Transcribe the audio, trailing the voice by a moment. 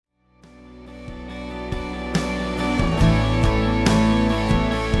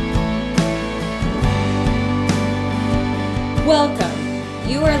Welcome.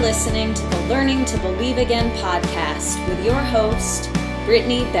 You are listening to the Learning to Believe Again podcast with your host,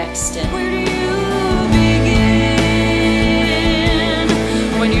 Brittany Bexton. Where do you begin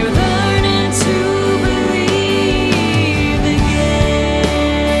when you're learning to believe again?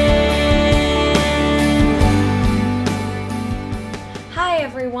 Hi,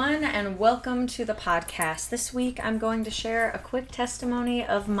 everyone, and welcome to the podcast. This week, I'm going to share a quick testimony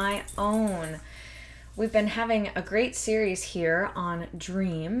of my own. We've been having a great series here on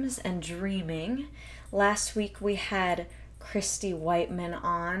dreams and dreaming. Last week we had Christy Whiteman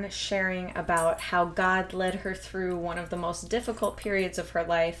on sharing about how God led her through one of the most difficult periods of her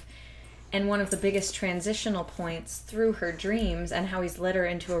life and one of the biggest transitional points through her dreams, and how he's led her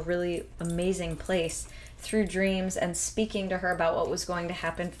into a really amazing place through dreams and speaking to her about what was going to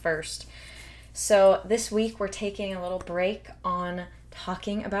happen first. So this week we're taking a little break on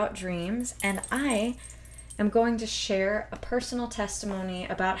talking about dreams, and I am going to share a personal testimony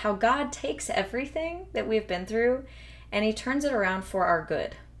about how God takes everything that we've been through and he turns it around for our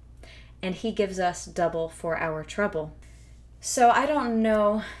good, and he gives us double for our trouble. So I don't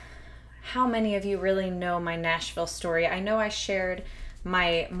know how many of you really know my Nashville story. I know I shared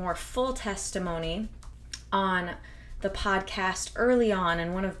my more full testimony on the podcast early on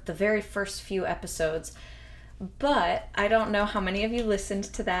in one of the very first few episodes, but I don't know how many of you listened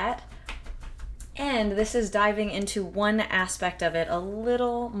to that. And this is diving into one aspect of it a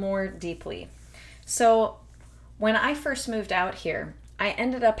little more deeply. So when I first moved out here, I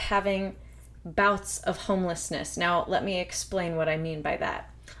ended up having bouts of homelessness. Now, let me explain what I mean by that.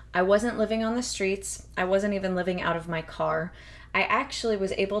 I wasn't living on the streets. I wasn't even living out of my car. I actually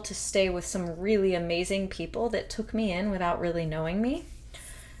was able to stay with some really amazing people that took me in without really knowing me.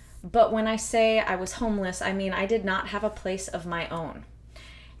 But when I say I was homeless, I mean I did not have a place of my own.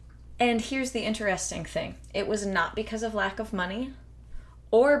 And here's the interesting thing. It was not because of lack of money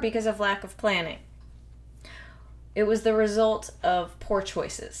or because of lack of planning. It was the result of poor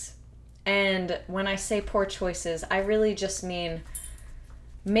choices. And when I say poor choices, I really just mean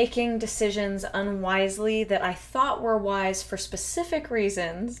making decisions unwisely that I thought were wise for specific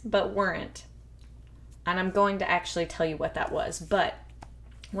reasons, but weren't. And I'm going to actually tell you what that was. But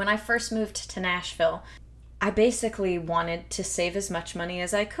when I first moved to Nashville, I basically wanted to save as much money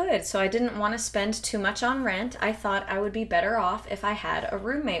as I could. So I didn't want to spend too much on rent. I thought I would be better off if I had a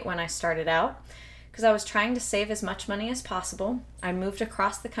roommate when I started out, because I was trying to save as much money as possible. I moved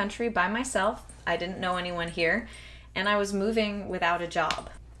across the country by myself. I didn't know anyone here, and I was moving without a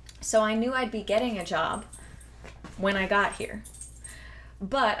job. So I knew I'd be getting a job when I got here.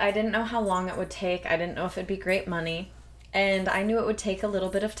 But I didn't know how long it would take. I didn't know if it'd be great money. And I knew it would take a little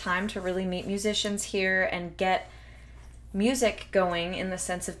bit of time to really meet musicians here and get music going in the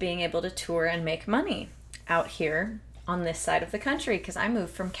sense of being able to tour and make money out here on this side of the country, because I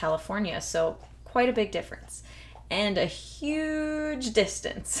moved from California, so quite a big difference and a huge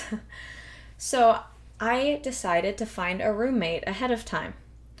distance. So I decided to find a roommate ahead of time.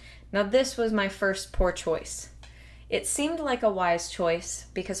 Now this was my first poor choice. It seemed like a wise choice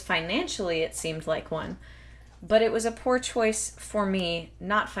because financially it seemed like one. But it was a poor choice for me,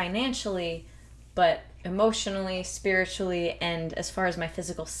 not financially, but emotionally, spiritually, and as far as my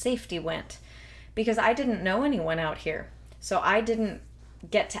physical safety went, because I didn't know anyone out here. So I didn't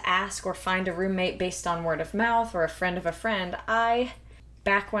get to ask or find a roommate based on word of mouth or a friend of a friend.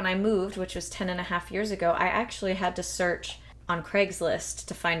 Back when I moved, which was 10.5 years ago, I actually had to search on Craigslist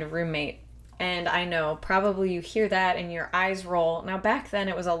to find a roommate. And I know, probably you hear that and your eyes roll. Now back then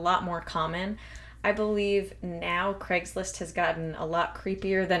it was a lot more common. I believe now Craigslist has gotten a lot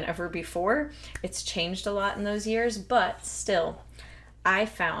creepier than ever before. It's changed a lot in those years, but still, I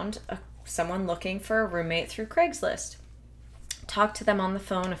found someone looking for a roommate through Craigslist. Talked to them on the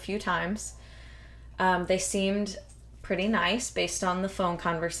phone a few times. They seemed pretty nice based on the phone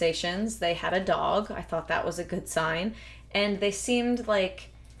conversations. They had a dog. I thought that was a good sign. And he seemed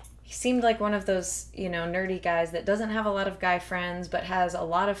like one of those, nerdy guys that doesn't have a lot of guy friends, but has a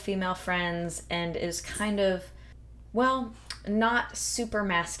lot of female friends and is kind of, not super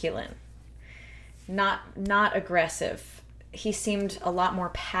masculine, not aggressive. He seemed a lot more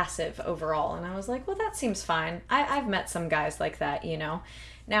passive overall. And I was like, well, that seems fine. I've met some guys like that, Now,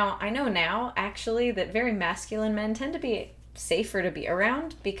 I know now, actually, that very masculine men tend to be safer to be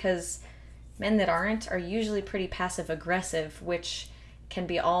around because men that aren't are usually pretty passive-aggressive, which can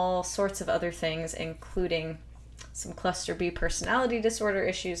be all sorts of other things, including some cluster B personality disorder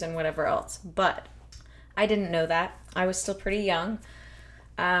issues and whatever else. But I didn't know that. I was still pretty young.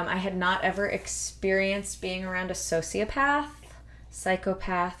 I had not ever experienced being around a sociopath,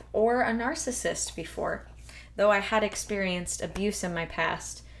 psychopath, or a narcissist before. Though I had experienced abuse in my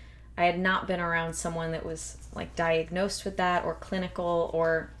past, I had not been around someone that was like diagnosed with that or clinical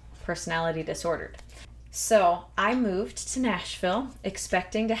or personality disordered. So I moved to Nashville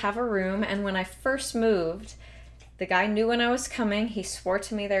expecting to have a room, and when I first moved, the guy knew when I was coming. He swore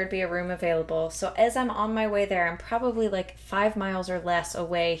to me there would be a room available. So as I'm on my way there, I'm probably like 5 miles or less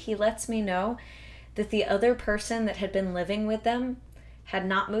away. He lets me know that the other person that had been living with them had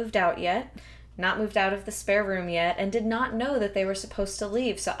not moved out yet, not moved out of the spare room yet, and did not know that they were supposed to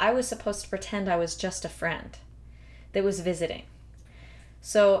leave. So I was supposed to pretend I was just a friend that was visiting.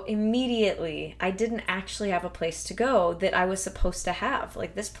 So immediately, I didn't actually have a place to go that I was supposed to have.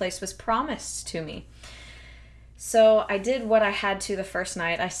 Like, this place was promised to me. So I did what I had to the first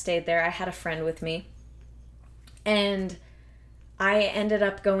night. I stayed there. I had a friend with me. And I ended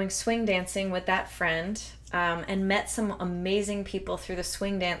up going swing dancing with that friend, and met some amazing people through the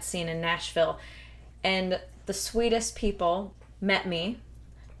swing dance scene in Nashville. And the sweetest people met me.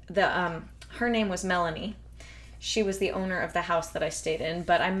 Her name was Melanie. She was the owner of the house that I stayed in,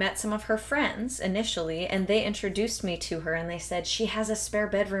 but I met some of her friends initially, and they introduced me to her, and they said, she has a spare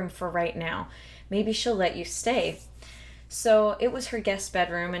bedroom for right now. Maybe she'll let you stay. So it was her guest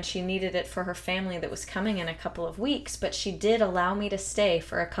bedroom, and she needed it for her family that was coming in a couple of weeks, but she did allow me to stay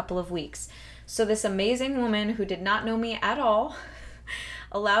for a couple of weeks. So this amazing woman who did not know me at all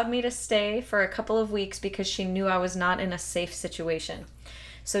allowed me to stay for a couple of weeks because she knew I was not in a safe situation.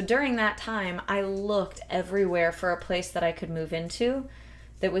 So during that time, I looked everywhere for a place that I could move into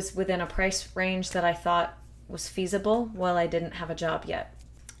that was within a price range that I thought was feasible while I didn't have a job yet.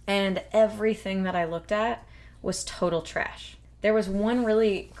 And everything that I looked at was total trash. There was one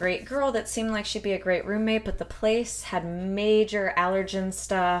really great girl that seemed like she'd be a great roommate, but the place had major allergen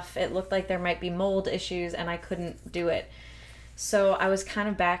stuff. It looked like there might be mold issues, and I couldn't do it. So I was kind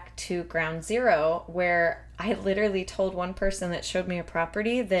of back to ground zero, where I literally told one person that showed me a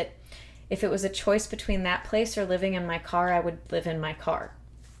property that if it was a choice between that place or living in my car, I would live in my car.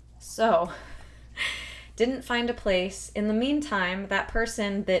 So didn't find a place. In the meantime, that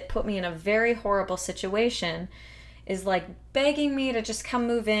person that put me in a very horrible situation is like begging me to just come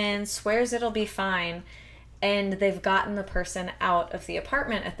move in, swears it'll be fine. And they've gotten the person out of the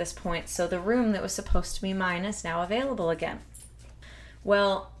apartment at this point. So the room that was supposed to be mine is now available again.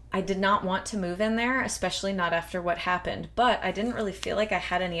 Well, I did not want to move in there, especially not after what happened, but I didn't really feel like I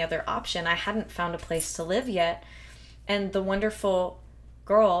had any other option. I hadn't found a place to live yet, and the wonderful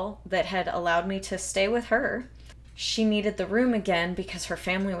girl that had allowed me to stay with her, she needed the room again because her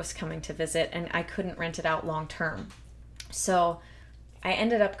family was coming to visit, and I couldn't rent it out long term. So I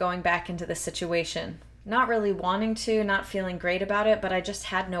ended up going back into the situation, not really wanting to, not feeling great about it, but I just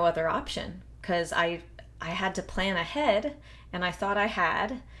had no other option because I had to plan ahead, and I thought I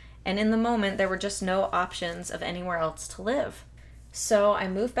had, and in the moment there were just no options of anywhere else to live. So I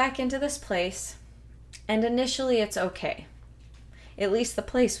moved back into this place, and initially it's okay. At least the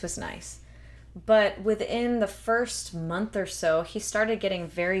place was nice. But within the first month or so, he started getting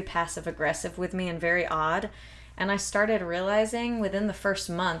very passive aggressive with me and very odd, and I started realizing within the first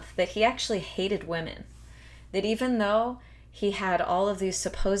month that he actually hated women. That even though he had all of these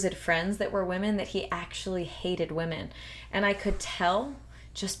supposed friends that were women, that he actually hated women. And I could tell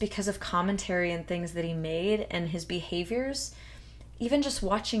just because of commentary and things that he made and his behaviors, even just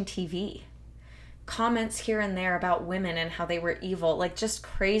watching TV. Comments here and there about women and how they were evil, like just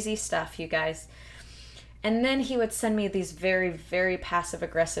crazy stuff, you guys. And then he would send me these very, very passive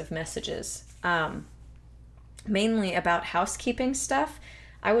aggressive messages, mainly about housekeeping stuff.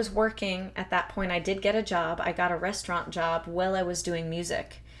 I was working at that point. I did get a job. I got a restaurant job while I was doing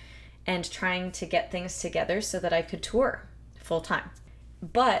music and trying to get things together so that I could tour full time.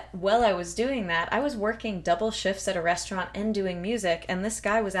 But while I was doing that, I was working double shifts at a restaurant and doing music, and this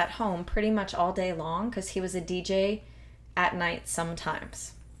guy was at home pretty much all day long because he was a DJ at night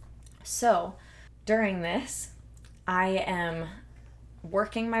sometimes. So during this, I am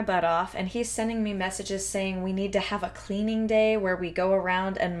working my butt off, and he's sending me messages saying we need to have a cleaning day where we go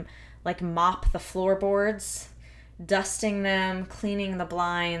around and like mop the floorboards, dusting them, cleaning the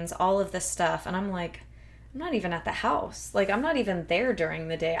blinds, all of this stuff. And I'm like, I'm not even at the house. Like, I'm not even there during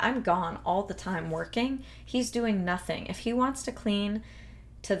the day. I'm gone all the time working. He's doing nothing. If he wants to clean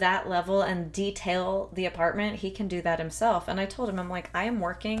to that level and detail the apartment, he can do that himself. And I told him, I'm like, I am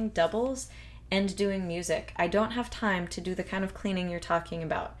working doubles and doing music. I don't have time to do the kind of cleaning you're talking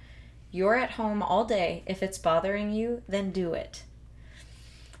about. You're at home all day. If it's bothering you, then do it.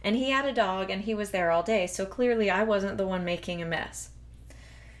 And he had a dog, and he was there all day, so clearly I wasn't the one making a mess.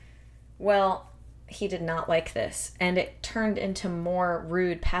 Well, he did not like this, and it turned into more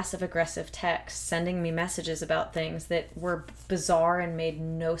rude, passive-aggressive texts, sending me messages about things that were bizarre and made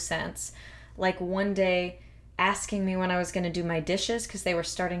no sense. Like one day asking me when I was going to do my dishes because they were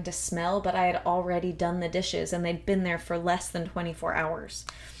starting to smell, but I had already done the dishes and they'd been there for less than 24 hours.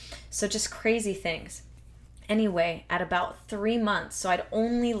 So just crazy things. Anyway, at about 3 months, so I'd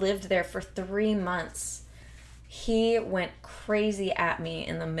only lived there for 3 months, he went crazy at me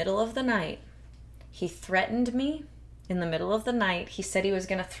in the middle of the night. He threatened me in the middle of the night. He said he was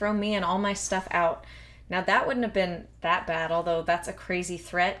going to throw me and all my stuff out. Now, that wouldn't have been that bad, although that's a crazy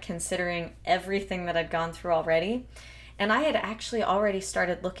threat considering everything that I'd gone through already. And I had actually already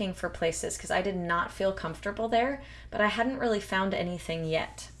started looking for places because I did not feel comfortable there, but I hadn't really found anything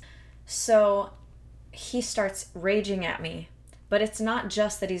yet. So he starts raging at me, but it's not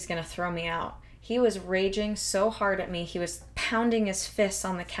just that he's going to throw me out. He was raging so hard at me. He was pounding his fists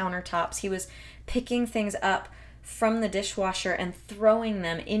on the countertops. He was picking things up from the dishwasher and throwing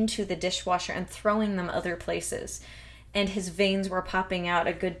them into the dishwasher and throwing them other places. And his veins were popping out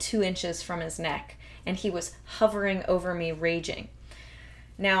a good 2 inches from his neck. And he was hovering over me, raging.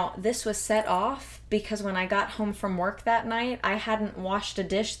 Now, this was set off because when I got home from work that night, I hadn't washed a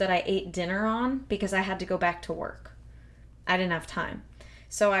dish that I ate dinner on because I had to go back to work. I didn't have time.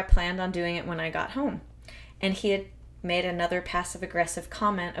 So I planned on doing it when I got home. And he had made another passive-aggressive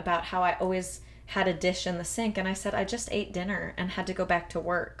comment about how I always had a dish in the sink, and I said I just ate dinner and had to go back to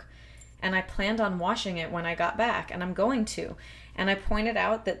work, and I planned on washing it when I got back, and I'm going to. And I pointed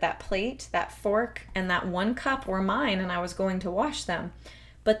out that that plate, that fork, and that 1 cup were mine, and I was going to wash them,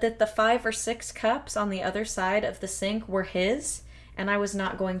 but that the 5 or 6 cups on the other side of the sink were his, and I was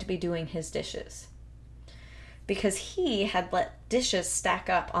not going to be doing his dishes because he had let dishes stack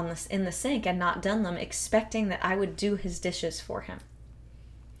up in the sink and not done them, expecting that I would do his dishes for him.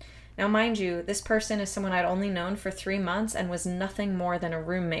 Now, mind you, this person is someone I'd only known for 3 months and was nothing more than a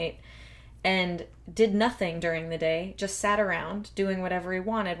roommate and did nothing during the day, just sat around doing whatever he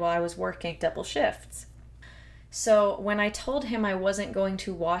wanted while I was working double shifts. So when I told him I wasn't going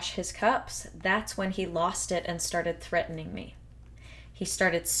to wash his cups, that's when he lost it and started threatening me. He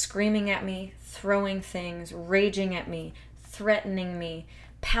started screaming at me, throwing things, raging at me, threatening me,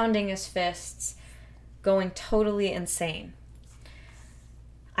 pounding his fists, going totally insane.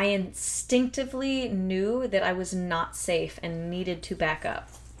 I instinctively knew that I was not safe and needed to back up.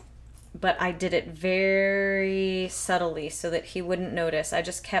 But I did it very subtly so that he wouldn't notice. I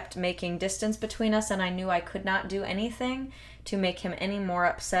just kept making distance between us, and I knew I could not do anything to make him any more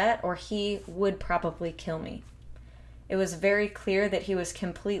upset, or he would probably kill me. It was very clear that he was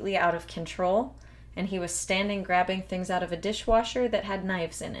completely out of control, and he was standing grabbing things out of a dishwasher that had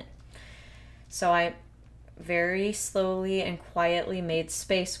knives in it. So I very slowly and quietly made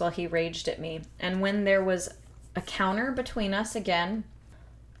space while he raged at me. And when there was a counter between us again,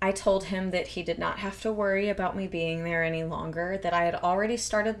 I told him that he did not have to worry about me being there any longer, that I had already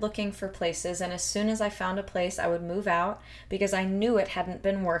started looking for places, and as soon as I found a place, I would move out because I knew it hadn't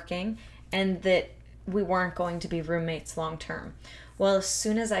been working and that we weren't going to be roommates long term. Well, as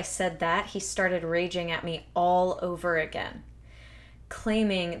soon as I said that, he started raging at me all over again,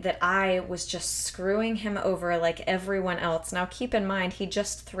 claiming that I was just screwing him over like everyone else. Now, keep in mind, he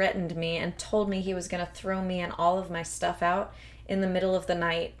just threatened me and told me he was going to throw me and all of my stuff out in the middle of the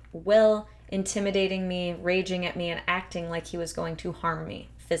night, well, intimidating me, raging at me, and acting like he was going to harm me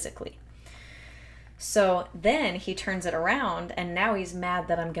physically. So then he turns it around, and now he's mad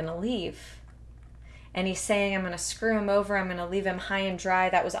that I'm going to leave. And he's saying I'm going to screw him over, I'm going to leave him high and dry.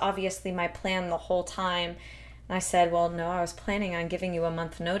 That was obviously my plan the whole time. And I said, well, no, I was planning on giving you a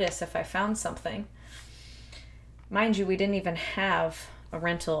month notice if I found something. Mind you, we didn't even have a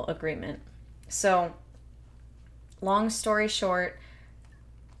rental agreement. So, long story short,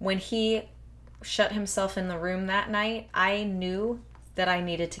 when he shut himself in the room that night, I knew that I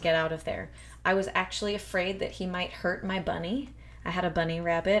needed to get out of there. I was actually afraid that he might hurt my bunny. I had a bunny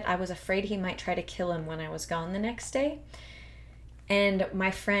rabbit. I was afraid he might try to kill him when I was gone the next day. And my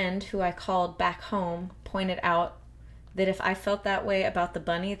friend, who I called back home, pointed out that if I felt that way about the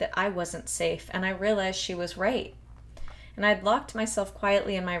bunny, that I wasn't safe. And I realized she was right. And I'd locked myself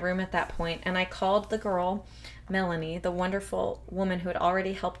quietly in my room at that point, and I called the girl, Melanie, the wonderful woman who had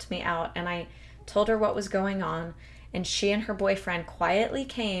already helped me out, and I told her what was going on, and she and her boyfriend quietly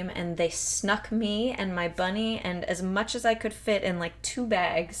came, and they snuck me and my bunny and as much as I could fit in like 2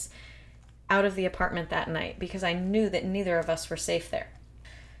 bags out of the apartment that night because I knew that neither of us were safe there.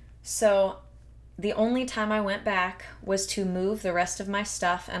 So the only time I went back was to move the rest of my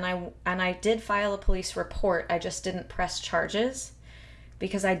stuff, and I did file a police report. I just didn't press charges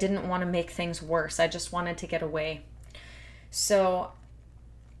because I didn't want to make things worse. I just wanted to get away. So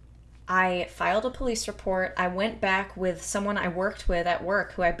I filed a police report. I went back with someone I worked with at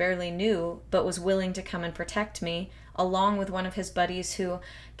work who I barely knew, but was willing to come and protect me, along with one of his buddies who,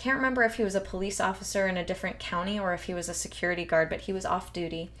 can't remember if he was a police officer in a different county or if he was a security guard, but he was off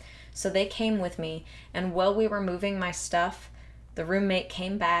duty. So they came with me, and while we were moving my stuff, the roommate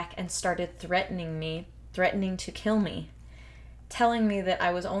came back and started threatening to kill me, telling me that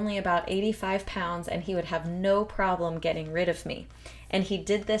I was only about 85 pounds and he would have no problem getting rid of me. And he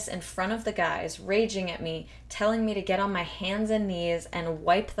did this in front of the guys, raging at me, telling me to get on my hands and knees and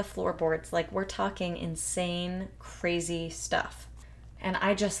wipe the floorboards. Like, we're talking insane, crazy stuff. And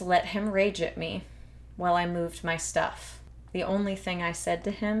I just let him rage at me while I moved my stuff. The only thing I said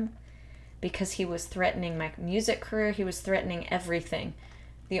to him, because he was threatening my music career, he was threatening everything.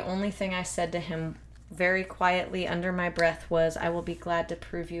 The only thing I said to him very quietly under my breath was, "I will be glad to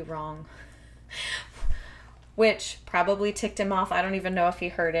prove you wrong." Which probably ticked him off. I don't even know if he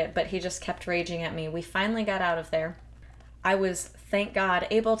heard it, but he just kept raging at me. We finally got out of there. I was, thank God,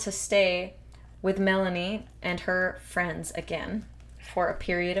 able to stay with Melanie and her friends again for a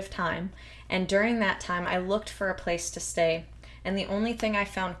period of time. And during that time, I looked for a place to stay. And the only thing I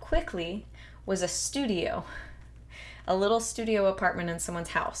found quickly was a studio, a little studio apartment in someone's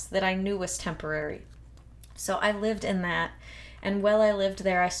house that I knew was temporary. So I lived in that. And while I lived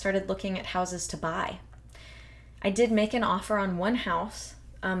there, I started looking at houses to buy. I did make an offer on one house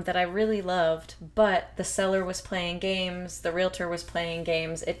that I really loved, but the seller was playing games, the realtor was playing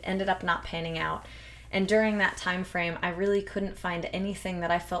games. It ended up not panning out. And during that time frame, I really couldn't find anything that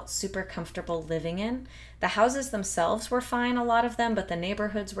I felt super comfortable living in. The houses themselves were fine, a lot of them, but the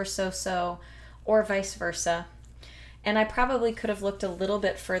neighborhoods were so-so, or vice versa. And I probably could have looked a little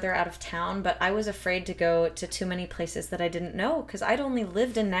bit further out of town, but I was afraid to go to too many places that I didn't know, because I'd only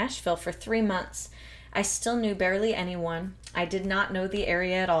lived in Nashville for 3 months. I still knew barely anyone. I did not know the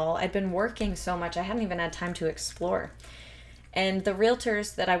area at all. I'd been working so much, I hadn't even had time to explore. And the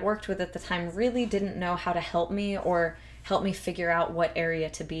realtors that I worked with at the time really didn't know how to help me or help me figure out what area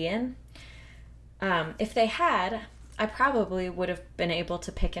to be in. If they had, I probably would have been able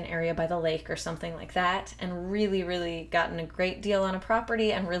to pick an area by the lake or something like that and really, really gotten a great deal on a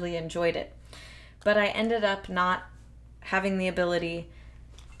property and really enjoyed it. But I ended up not having the ability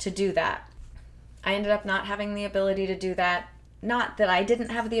to do that. Not that I didn't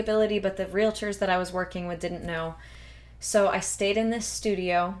have the ability, but the realtors that I was working with didn't know. So I stayed in this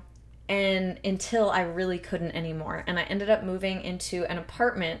studio and until I really couldn't anymore. And I ended up moving into an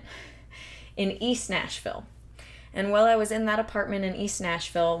apartment in East Nashville. And while I was in that apartment in East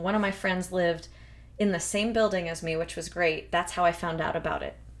Nashville, one of my friends lived in the same building as me, which was great. That's how I found out about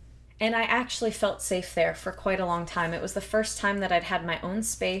it. And I actually felt safe there for quite a long time. It was the first time that I'd had my own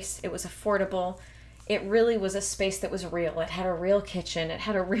space. It was affordable. It really was a space that was real. It had a real kitchen. It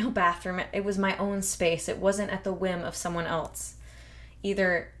had a real bathroom. It was my own space. It wasn't at the whim of someone else,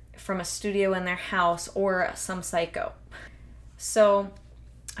 either from a studio in their house or some psycho. So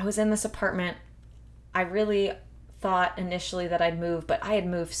I was in this apartment. I really thought initially that I'd move, but I had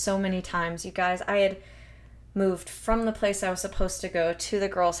moved so many times. You guys, I had moved from the place I was supposed to go to the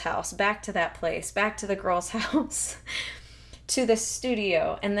girl's house, back to that place, back to the girl's house, to this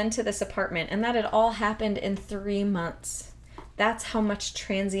studio, and then to this apartment. And that had all happened in 3 months. That's how much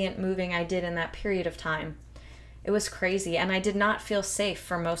transient moving I did in that period of time. It was crazy, and I did not feel safe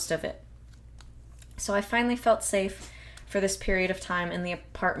for most of it. So I finally felt safe for this period of time in the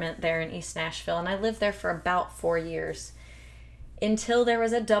apartment there in East Nashville, and I lived there for about 4 years. Until there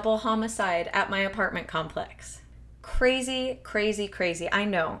was a double homicide at my apartment complex. Crazy, crazy, crazy. I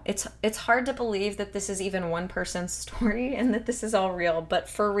know. It's hard to believe that this is even one person's story and that this is all real, but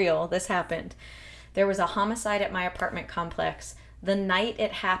for real, this happened. There was a homicide at my apartment complex. The night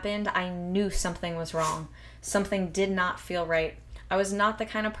it happened, I knew something was wrong. Something did not feel right. I was not the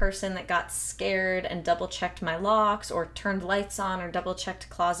kind of person that got scared and double-checked my locks or turned lights on or double-checked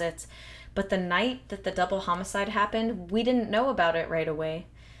closets. But the night that the double homicide happened, we didn't know about it right away.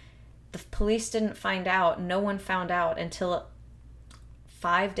 The police didn't find out. No one found out until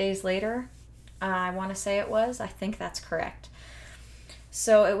 5 days later, I want to say it was. I think that's correct.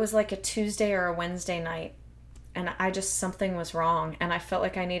 So it was like a Tuesday or a Wednesday night, and something was wrong, and I felt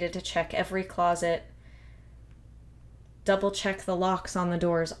like I needed to check every closet, double check the locks on the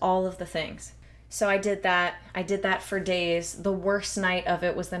doors, all of the things. So I did that. I did that for days. The worst night of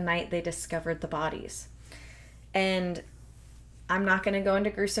it was the night they discovered the bodies. And I'm not going to go into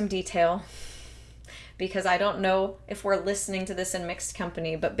gruesome detail because I don't know if we're listening to this in mixed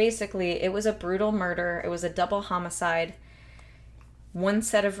company, but basically it was a brutal murder. It was a double homicide. One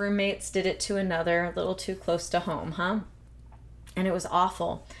set of roommates did it to another, a little too close to home, huh? And it was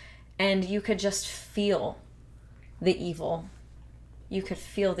awful. And you could just feel the evil. You could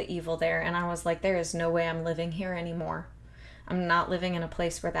feel the evil there. And I was like, there is no way I'm living here anymore. I'm not living in a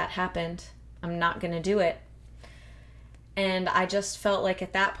place where that happened. I'm not going to do it. And I just felt like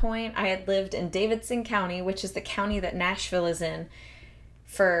at that point, I had lived in Davidson County, which is the county that Nashville is in,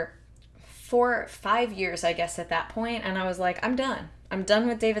 for 5 years, I guess, at that point. And I was like, I'm done. I'm done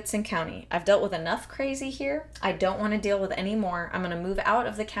with Davidson County. I've dealt with enough crazy here. I don't want to deal with any more. I'm going to move out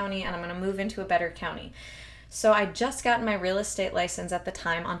of the county and I'm going to move into a better county. So I just got my real estate license at the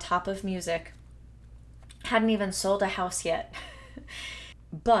time on top of music. Hadn't even sold a house yet.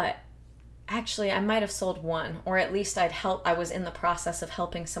 But actually, I might have sold one, or at least I was in the process of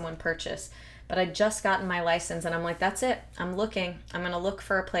helping someone purchase. But I'd just gotten my license and I'm like, that's it. I'm looking. I'm going to look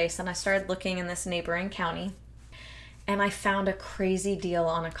for a place. And I started looking in this neighboring county. And I found a crazy deal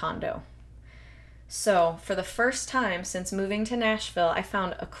on a condo. So for the first time since moving to Nashville, I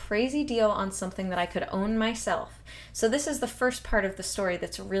found a crazy deal on something that I could own myself. So this is the first part of the story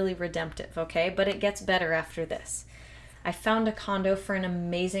that's really redemptive, okay? But it gets better after this. I found a condo for an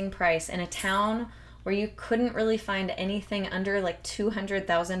amazing price in a town where you couldn't really find anything under like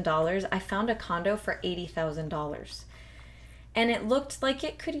 $200,000. I found a condo for $80,000. And it looked like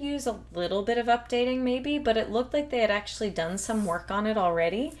it could use a little bit of updating maybe, but it looked like they had actually done some work on it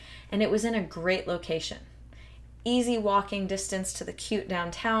already, and it was in a great location. Easy walking distance to the cute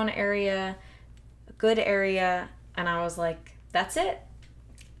downtown area, a good area, and I was like, that's it.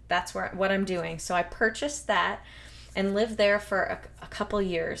 That's what I'm doing. So I purchased that and lived there for a couple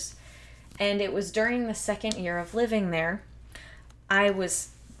years. And it was during the second year of living there, I was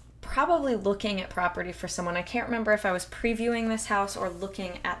probably looking at property for someone. I can't remember if I was previewing this house or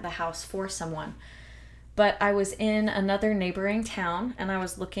looking at the house for someone. But I was in another neighboring town and I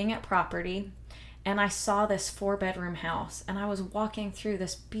was looking at property and I saw this 4-bedroom house and I was walking through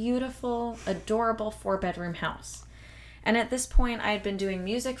this beautiful, adorable 4-bedroom house. And at this point I had been doing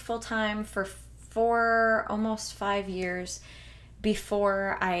music full time for almost 5 years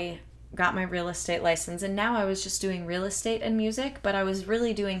before I got my real estate license, and now I was just doing real estate and music, but I was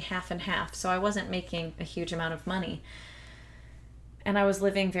really doing half and half, so I wasn't making a huge amount of money. And I was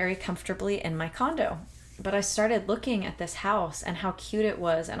living very comfortably in my condo. But I started looking at this house and how cute it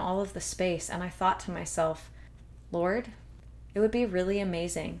was and all of the space, and I thought to myself, Lord, it would be really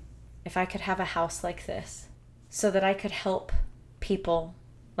amazing if I could have a house like this so that I could help people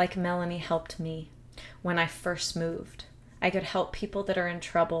like Melanie helped me when I first moved. I could help people that are in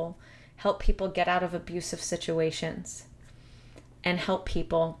trouble, help people get out of abusive situations, and help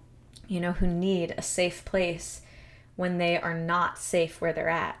people, who need a safe place when they are not safe where they're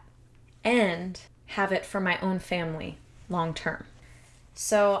at, and have it for my own family long term.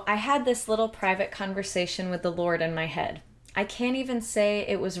 So I had this little private conversation with the Lord in my head. I can't even say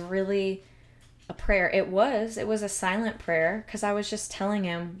it was really a prayer. It was a silent prayer because I was just telling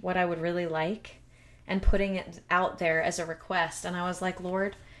him what I would really like and putting it out there as a request. And I was like,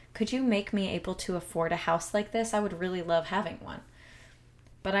 Lord, could you make me able to afford a house like this? I would really love having one.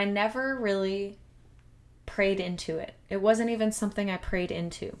 But I never really prayed into it. It wasn't even something I prayed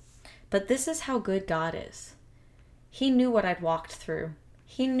into. But this is how good God is. He knew what I'd walked through.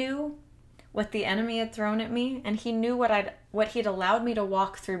 He knew what the enemy had thrown at me, and he knew what he'd allowed me to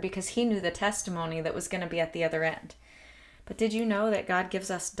walk through because he knew the testimony that was going to be at the other end. But did you know that God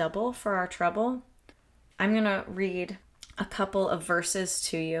gives us double for our trouble? I'm going to read a couple of verses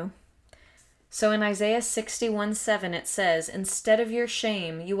to you. So in Isaiah 61:7 it says, instead of your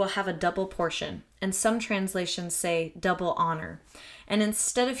shame, you will have a double portion. And some translations say double honor. And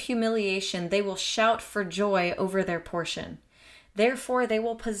instead of humiliation, they will shout for joy over their portion. Therefore, they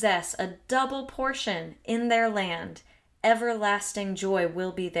will possess a double portion in their land. Everlasting joy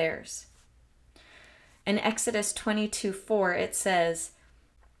will be theirs. In Exodus 22:4 it says,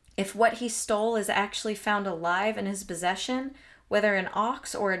 if what he stole is actually found alive in his possession, whether an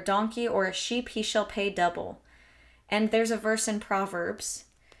ox or a donkey or a sheep, he shall pay double. And there's a verse in Proverbs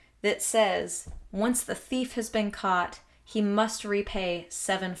that says, once the thief has been caught, he must repay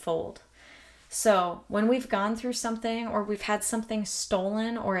sevenfold. So when we've gone through something or we've had something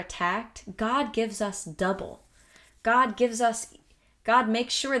stolen or attacked, God gives us double. God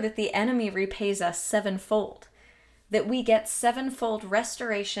makes sure that the enemy repays us sevenfold. That we get sevenfold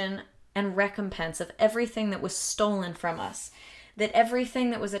restoration and recompense of everything that was stolen from us. That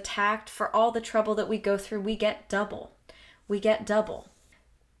everything that was attacked, for all the trouble that we go through, we get double. We get double.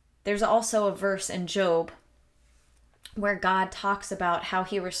 There's also a verse in Job where God talks about how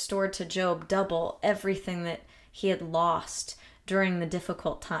he restored to Job double everything that he had lost during the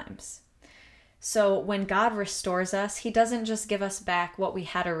difficult times. So when God restores us, he doesn't just give us back what we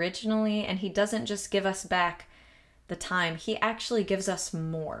had originally, and he doesn't just give us back the time. He actually gives us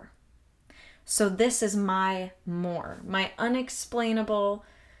more. So this is my more, my unexplainable,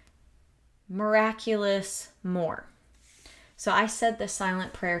 miraculous more. So I said this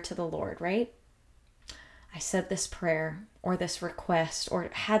silent prayer to the Lord, right? I said this prayer or this request or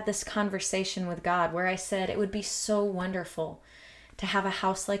had this conversation with God where I said it would be so wonderful to have a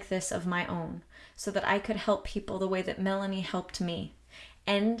house like this of my own so that I could help people the way that Melanie helped me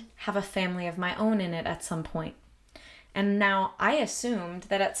and have a family of my own in it at some point. And now I assumed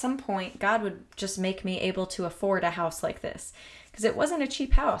that at some point God would just make me able to afford a house like this because it wasn't a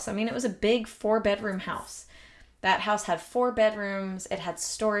cheap house. I mean, it was a big 4-bedroom house. That house had 4 bedrooms, it had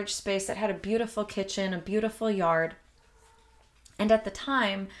storage space, it had a beautiful kitchen, a beautiful yard. And at the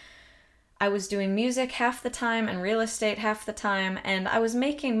time, I was doing music half the time and real estate half the time, and I was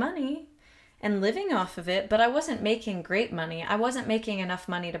making money and living off of it, but I wasn't making great money. I wasn't making enough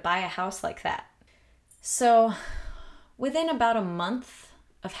money to buy a house like that. So within about a month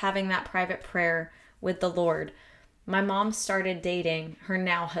of having that private prayer with the Lord, my mom started dating her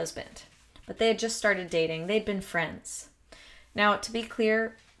now husband. But they had just started dating. They'd been friends. Now, to be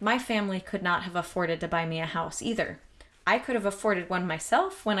clear, my family could not have afforded to buy me a house either. I could have afforded one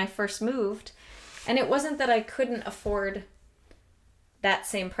myself when I first moved, and it wasn't that I couldn't afford that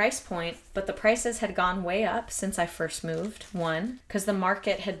same price point, but the prices had gone way up since I first moved. One, because the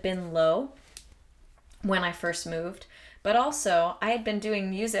market had been low when I first moved, but also I had been doing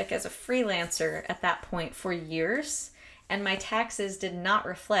music as a freelancer at that point for years, and my taxes did not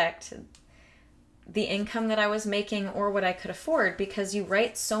reflect the income that I was making or what I could afford, because you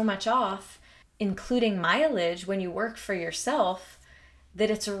write so much off, including mileage, when you work for yourself,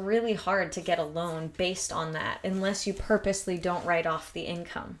 that it's really hard to get a loan based on that unless you purposely don't write off the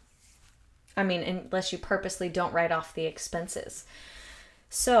income. Unless you purposely don't write off the expenses.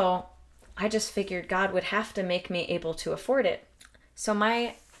 So I just figured God would have to make me able to afford it. So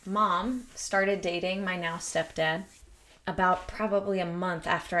my mom started dating my now stepdad about probably a month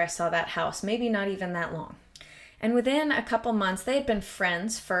after I saw that house, maybe not even that long. And within a couple months, they had been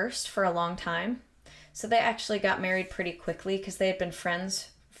friends first for a long time. So they actually got married pretty quickly because they had been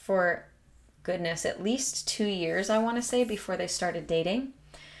friends for, goodness, at least 2 years, I want to say, before they started dating.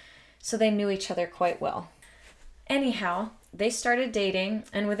 So they knew each other quite well. Anyhow, they started dating,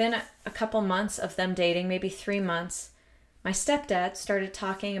 and within a couple months of them dating, maybe 3 months, my stepdad started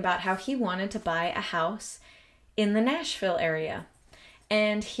talking about how he wanted to buy a house in the Nashville area.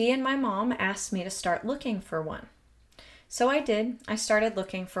 And he and my mom asked me to start looking for one. So I did. I started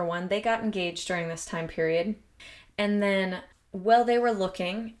looking for one. They got engaged during this time period. And then while they were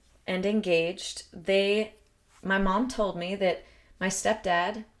looking and engaged, my mom told me that my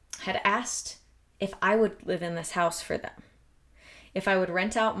stepdad had asked if I would live in this house for them. If I would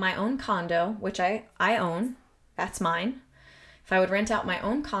rent out my own condo, which I own, that's mine. If I would rent out my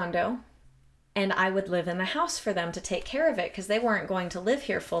own condo, and I would live in the house for them to take care of it, because they weren't going to live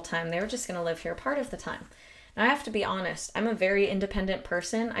here full time. They were just going to live here part of the time. Now, I have to be honest, I'm a very independent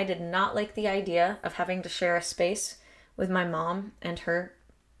person. I did not like the idea of having to share a space with my mom and her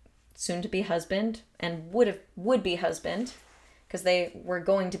soon-to-be husband and would-be husband, because they were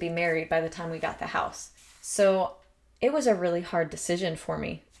going to be married by the time we got the house. So it was a really hard decision for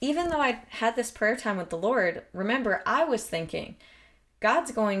me. Even though I had this prayer time with the Lord, remember, I was thinking,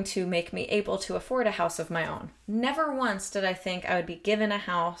 God's going to make me able to afford a house of my own. Never once did I think I would be given a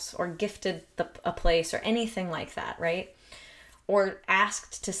house or gifted a place or anything like that, right? Or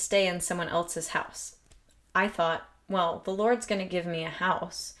asked to stay in someone else's house. I thought, well, the Lord's going to give me a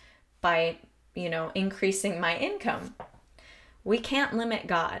house by, increasing my income. We can't limit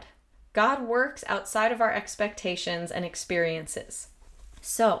God. God works outside of our expectations and experiences.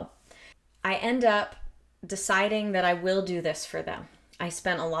 So I end up deciding that I will do this for them. I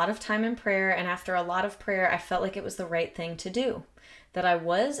spent a lot of time in prayer, and after a lot of prayer, I felt like it was the right thing to do. That I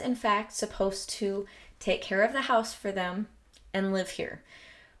was, in fact, supposed to take care of the house for them and live here.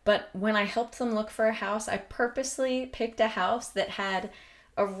 But when I helped them look for a house, I purposely picked a house that had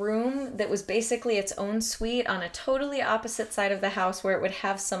a room that was basically its own suite on a totally opposite side of the house where it would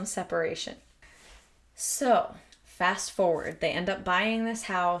have some separation. So, fast forward, they end up buying this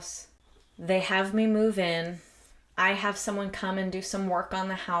house. They have me move in. I have someone come and do some work on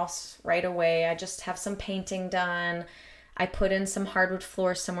the house right away. I just have some painting done. I put in some hardwood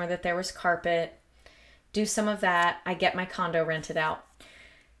floors somewhere that there was carpet. Do some of that. I get my condo rented out.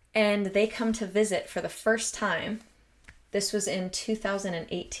 And they come to visit for the first time. This was in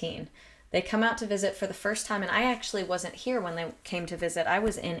 2018. They come out to visit for the first time, and I actually wasn't here when they came to visit. I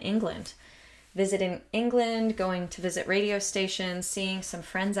was in England, visiting England, going to visit radio stations, seeing some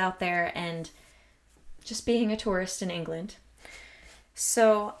friends out there, and just being a tourist in England.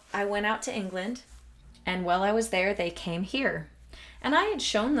 So I went out to England, and while I was there, they came here. And I had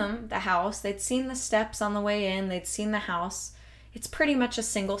shown them the house. They'd seen the steps on the way in. They'd seen the house. It's pretty much a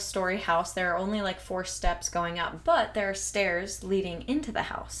single-story house. There are only like 4 steps going up, but there are stairs leading into the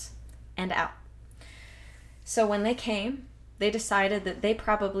house and out. So when they came, they decided that they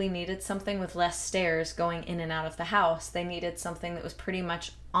probably needed something with less stairs going in and out of the house. They needed something that was pretty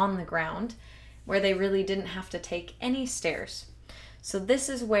much on the ground, where they really didn't have to take any stairs. So this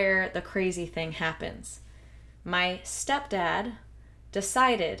is where the crazy thing happens. My stepdad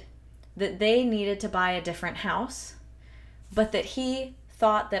decided that they needed to buy a different house, but that he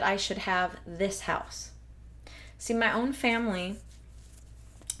thought that I should have this house. See, my own family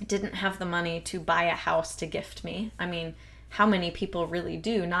didn't have the money to buy a house to gift me. I mean, how many people really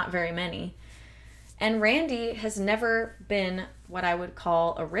do? Not very many. And Randy has never been what I would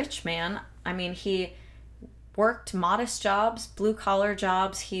call a rich man. I mean, he worked modest jobs, blue-collar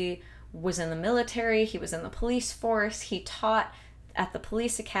jobs. He was in the military. He was in the police force. He taught at the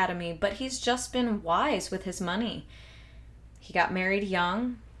police academy, but he's just been wise with his money. He got married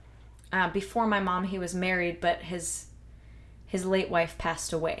young. Before my mom, he was married, but his late wife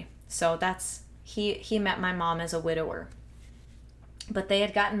passed away. So he met my mom as a widower. But they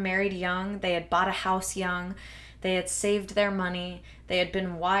had gotten married young. They had bought a house young. They had saved their money. They had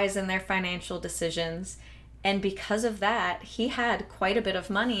been wise in their financial decisions. And because of that, he had quite a bit of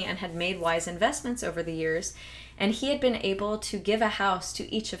money and had made wise investments over the years. And he had been able to give a house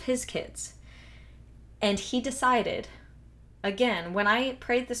to each of his kids. And he decided, again, when I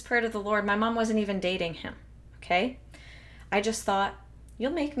prayed this prayer to the Lord, my mom wasn't even dating him, okay? I just thought,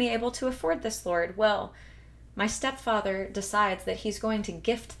 you'll make me able to afford this, Lord. Well, my stepfather decides that he's going to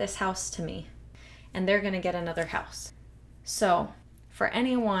gift this house to me, and they're going to get another house. So, for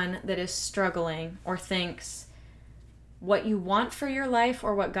anyone that is struggling or thinks what you want for your life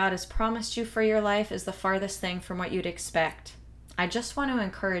or what God has promised you for your life is the farthest thing from what you'd expect, I just want to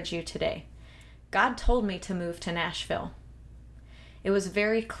encourage you today. God told me to move to Nashville. It was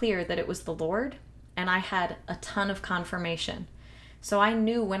very clear that it was the Lord, and I had a ton of confirmation. So I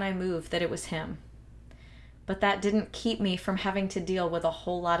knew when I moved that it was Him. But that didn't keep me from having to deal with a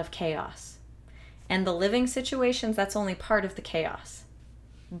whole lot of chaos. And the living situations, that's only part of the chaos.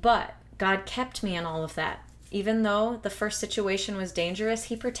 But God kept me in all of that. Even though the first situation was dangerous,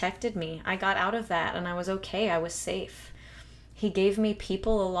 He protected me. I got out of that and I was okay. I was safe. He gave me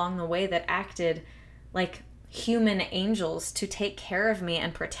people along the way that acted like human angels to take care of me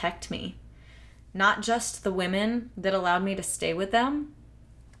and protect me. Not just the women that allowed me to stay with them,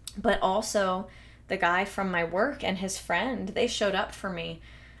 but also the guy from my work and his friend. They showed up for me.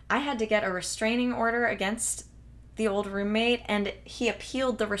 I had to get a restraining order against the old roommate, and he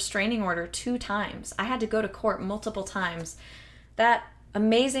appealed the restraining order 2 times. I had to go to court multiple times. That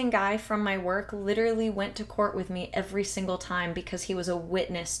amazing guy from my work literally went to court with me every single time because he was a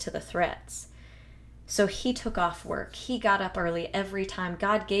witness to the threats. So he took off work. He got up early every time.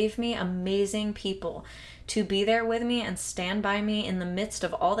 God gave me amazing people to be there with me and stand by me in the midst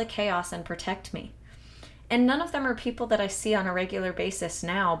of all the chaos and protect me. And none of them are people that I see on a regular basis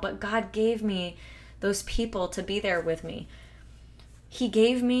now, but God gave me those people to be there with me. He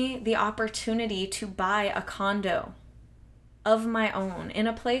gave me the opportunity to buy a condo of my own in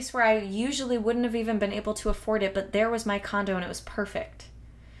a place where I usually wouldn't have even been able to afford it, but there was my condo and it was perfect.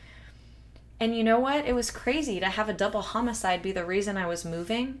 And you know what? It was crazy to have a double homicide be the reason I was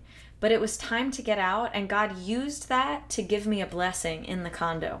moving, but it was time to get out, and God used that to give me a blessing in the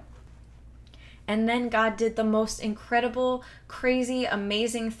condo. And then God did the most incredible, crazy,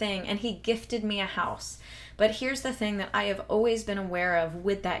 amazing thing, and He gifted me a house. But here's the thing that I have always been aware of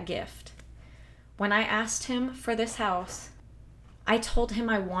with that gift. When I asked Him for this house, I told Him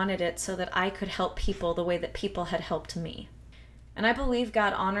I wanted it so that I could help people the way that people had helped me. And I believe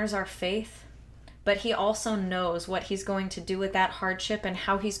God honors our faith, but He also knows what He's going to do with that hardship and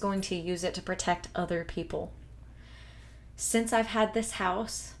how He's going to use it to protect other people. Since I've had this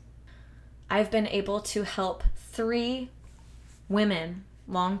house, I've been able to help 3 women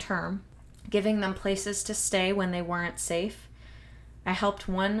long-term, giving them places to stay when they weren't safe. I helped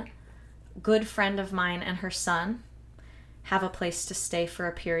one good friend of mine and her son have a place to stay for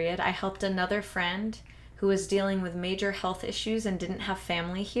a period. I helped another friend who was dealing with major health issues and didn't have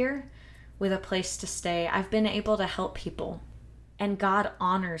family here with a place to stay. I've been able to help people, and God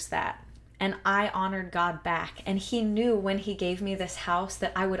honors that. and I honored God back. And he knew when he gave me this house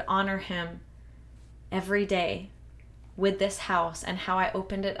that I would honor him every day with this house, and how I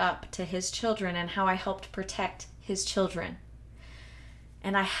opened it up to his children and how I helped protect his children.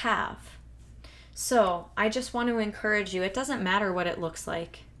 And I have. So I just want to encourage you. It doesn't matter what it looks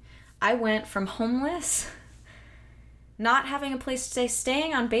like. I went from homeless, not having a place to stay,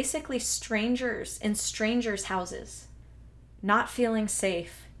 staying on basically strangers in strangers' houses, not feeling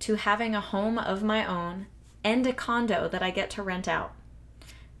safe, to having a home of my own and a condo that I get to rent out,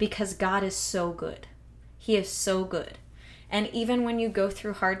 because God is so good. He is so good. And even when you go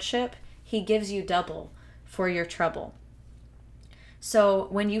through hardship, he gives you double for your trouble. So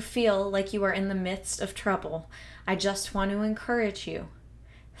when you feel like you are in the midst of trouble, I just want to encourage you.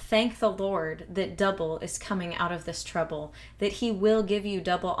 Thank the Lord that double is coming out of this trouble, that he will give you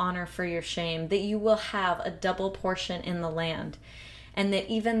double honor for your shame, that you will have a double portion in the land, and that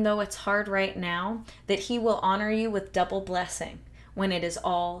even though it's hard right now, that he will honor you with double blessing when it is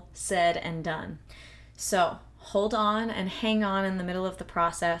all said and done. So hold on and hang on in the middle of the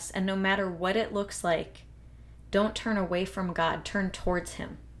process, and no matter what it looks like, don't turn away from God, turn towards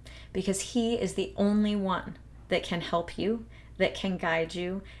him, because he is the only one that can help you, that can guide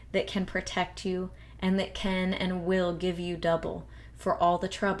you, that can protect you, and that can and will give you double for all the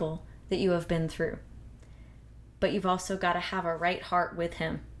trouble that you have been through. But you've also got to have a right heart with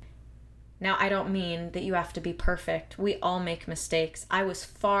him. Now, I don't mean that you have to be perfect. We all make mistakes. I was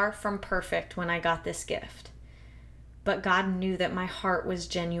far from perfect when I got this gift. But God knew that my heart was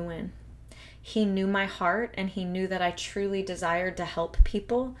genuine. He knew my heart, and he knew that I truly desired to help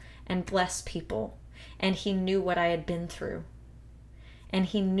people and bless people. And he knew what I had been through. And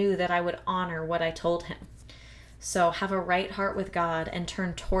he knew that I would honor what I told him. So have a right heart with God and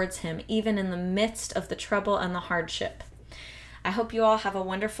turn towards him, even in the midst of the trouble and the hardship. I hope you all have a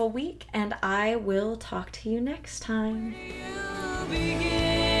wonderful week, and I will talk to you next time.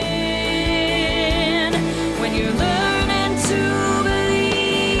 When you're learning to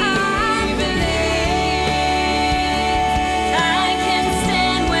believe again, I can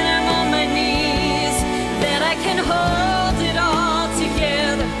stand when I'm on my knees, that I can hold it all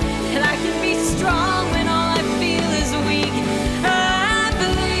together, and I can be strong when all I feel is weak. I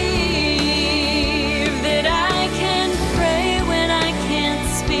believe that I can pray when I can't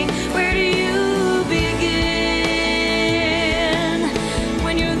speak. Where do you begin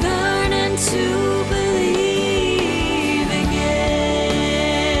when you're learning to believe again?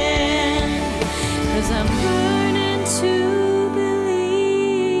 'Cause I'm learning to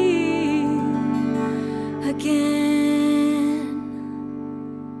believe again.